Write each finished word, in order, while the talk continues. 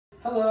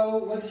Hello,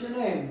 what's your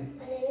name?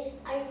 My name is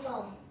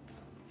Phong.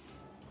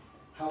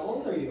 How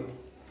old are you?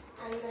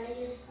 I'm 9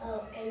 years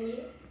old. And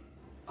you?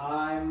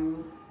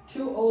 I'm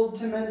too old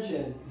to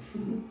mention.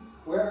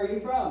 Where are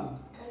you from?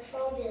 I'm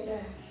from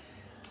Vietnam.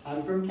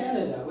 I'm from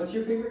Canada. What's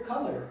your favorite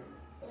color?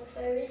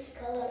 My favorite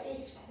color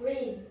is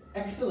green.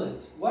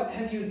 Excellent. What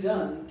have you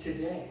done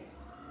today?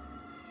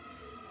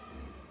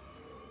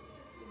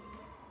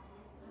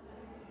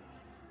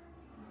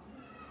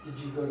 Did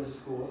you go to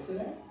school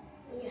today?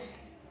 Yes.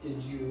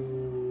 Did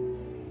you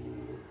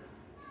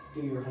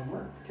do your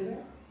homework today?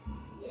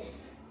 Yes.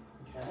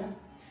 Okay.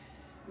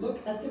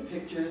 Look at the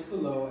pictures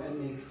below and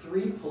make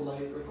 3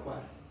 polite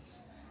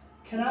requests.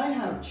 Can I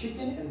have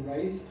chicken and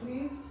rice,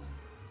 please?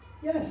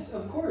 Yes,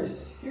 of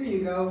course. Here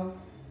you go.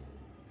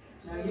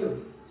 Now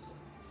you.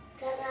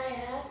 Can I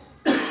have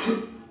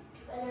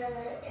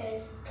banana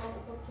and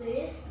apple,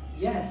 please?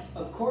 Yes,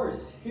 of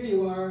course. Here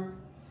you are.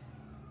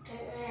 Can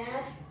I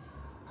have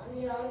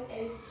onion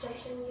and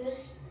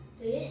sausages,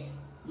 please?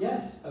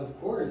 Yes, of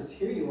course.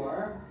 Here you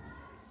are.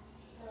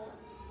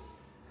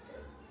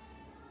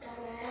 Can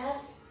I have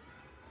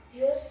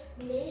juice,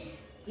 please?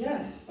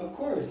 Yes, of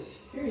course.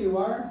 Here you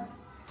are.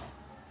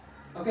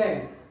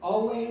 Okay,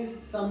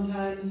 always,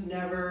 sometimes,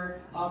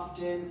 never,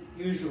 often,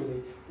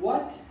 usually.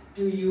 What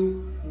do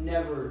you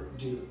never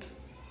do?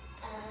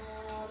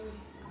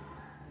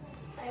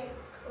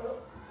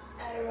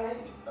 I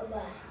ride a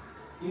bike.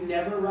 You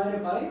never ride a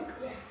bike?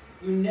 Yes.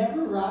 You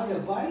never ride a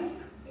bike?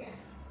 Yes.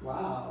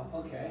 Wow,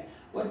 okay.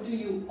 What do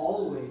you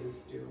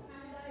always do?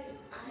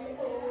 I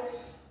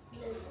always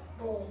play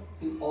football.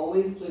 You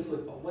always play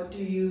football. What do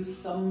you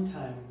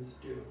sometimes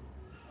do?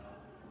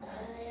 I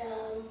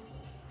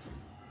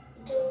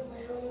do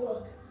my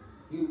homework.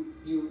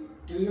 You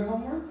do your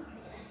homework?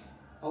 Yes.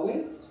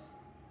 Always?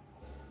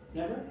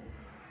 Never?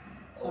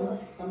 Always.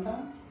 Sometimes?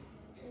 Sometimes.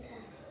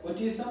 What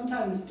do you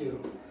sometimes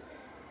do?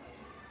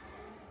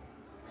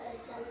 I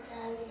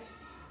sometimes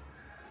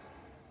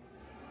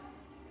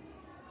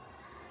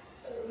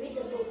read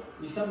a book.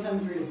 You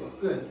sometimes read a book.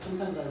 Good.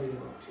 Sometimes I read a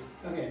book too.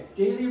 Okay.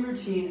 Daily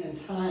routine and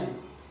time.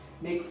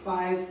 Make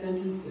 5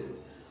 sentences.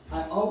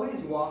 I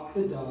always walk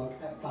the dog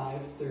at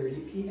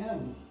 5:30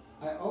 p.m.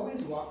 I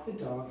always walk the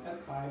dog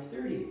at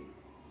 5:30.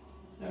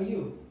 Now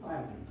you.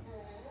 5.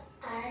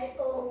 I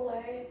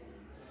always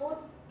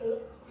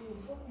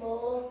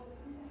football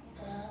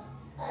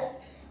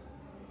at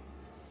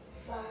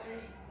 5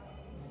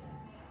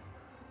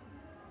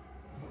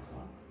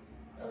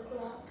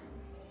 o'clock.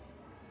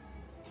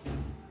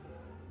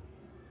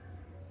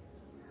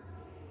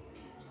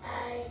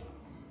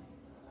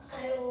 I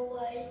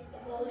always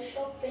go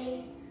shopping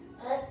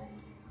at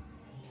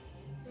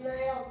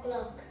 9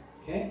 o'clock.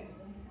 Okay.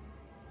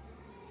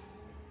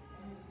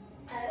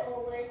 I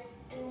always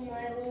do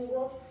my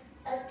homework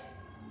at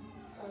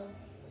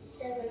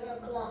 7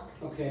 o'clock.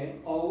 Okay.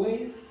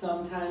 Always,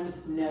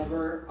 sometimes,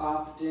 never,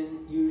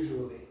 often,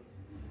 usually.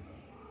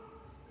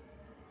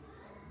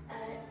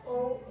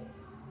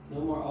 No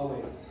more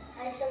always.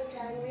 I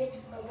sometimes read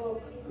a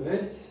book.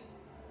 Good.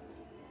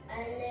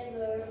 I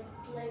never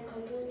play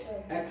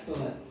computer.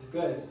 Excellent.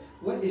 Good.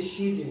 What is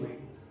she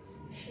doing?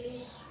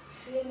 She's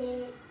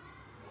swimming.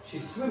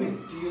 She's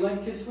swimming. Do you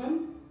like to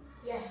swim?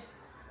 Yes.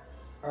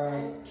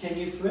 Can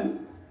you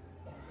swim?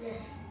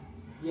 Yes.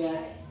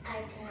 Yes.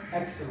 I can.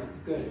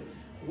 Excellent. Good.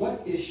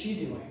 What is she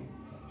doing?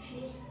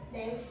 She's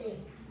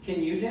dancing.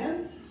 Can you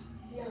dance?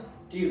 No.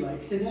 Do you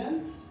like to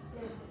dance?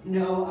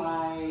 No.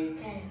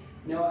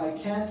 No, I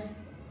can't.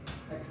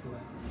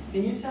 Excellent.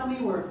 Can you tell me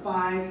where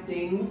 5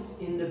 things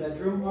in the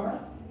bedroom are?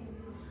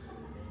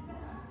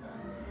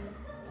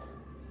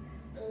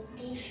 The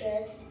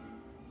t-shirt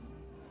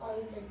on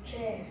the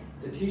chair.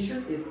 The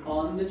t-shirt is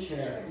on the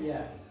chair.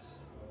 Yes.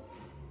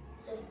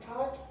 The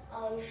part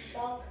of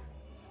sock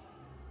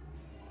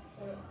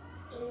in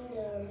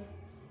the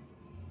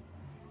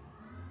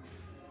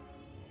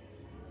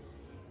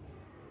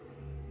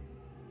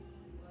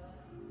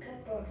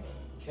cupboard.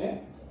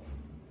 Okay.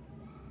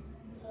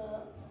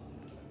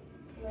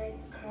 My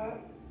car.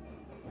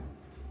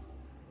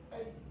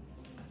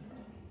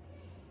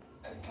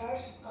 A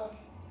part of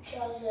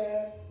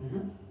trouser.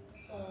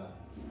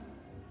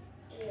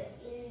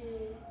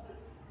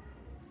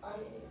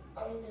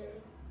 Under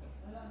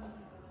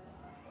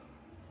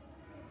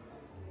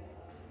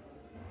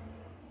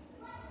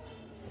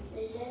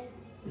the leg.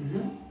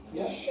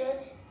 Yeah.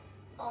 Shirt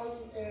on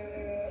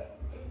the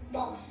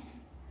box.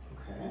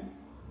 Okay.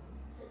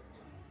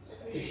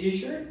 The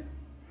t-shirt?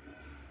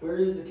 Where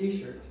is the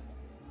t-shirt?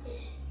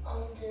 It's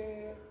on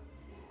the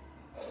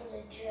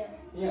chair.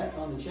 Yeah, it's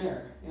on the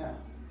chair. Yeah.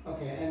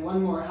 Okay, and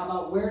one more. How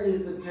about where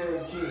is the pair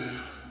of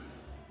jeans?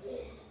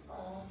 It's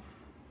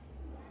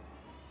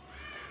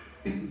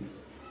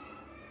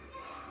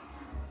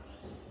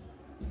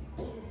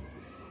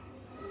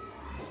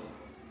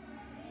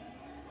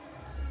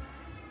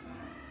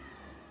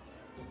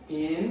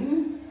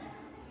In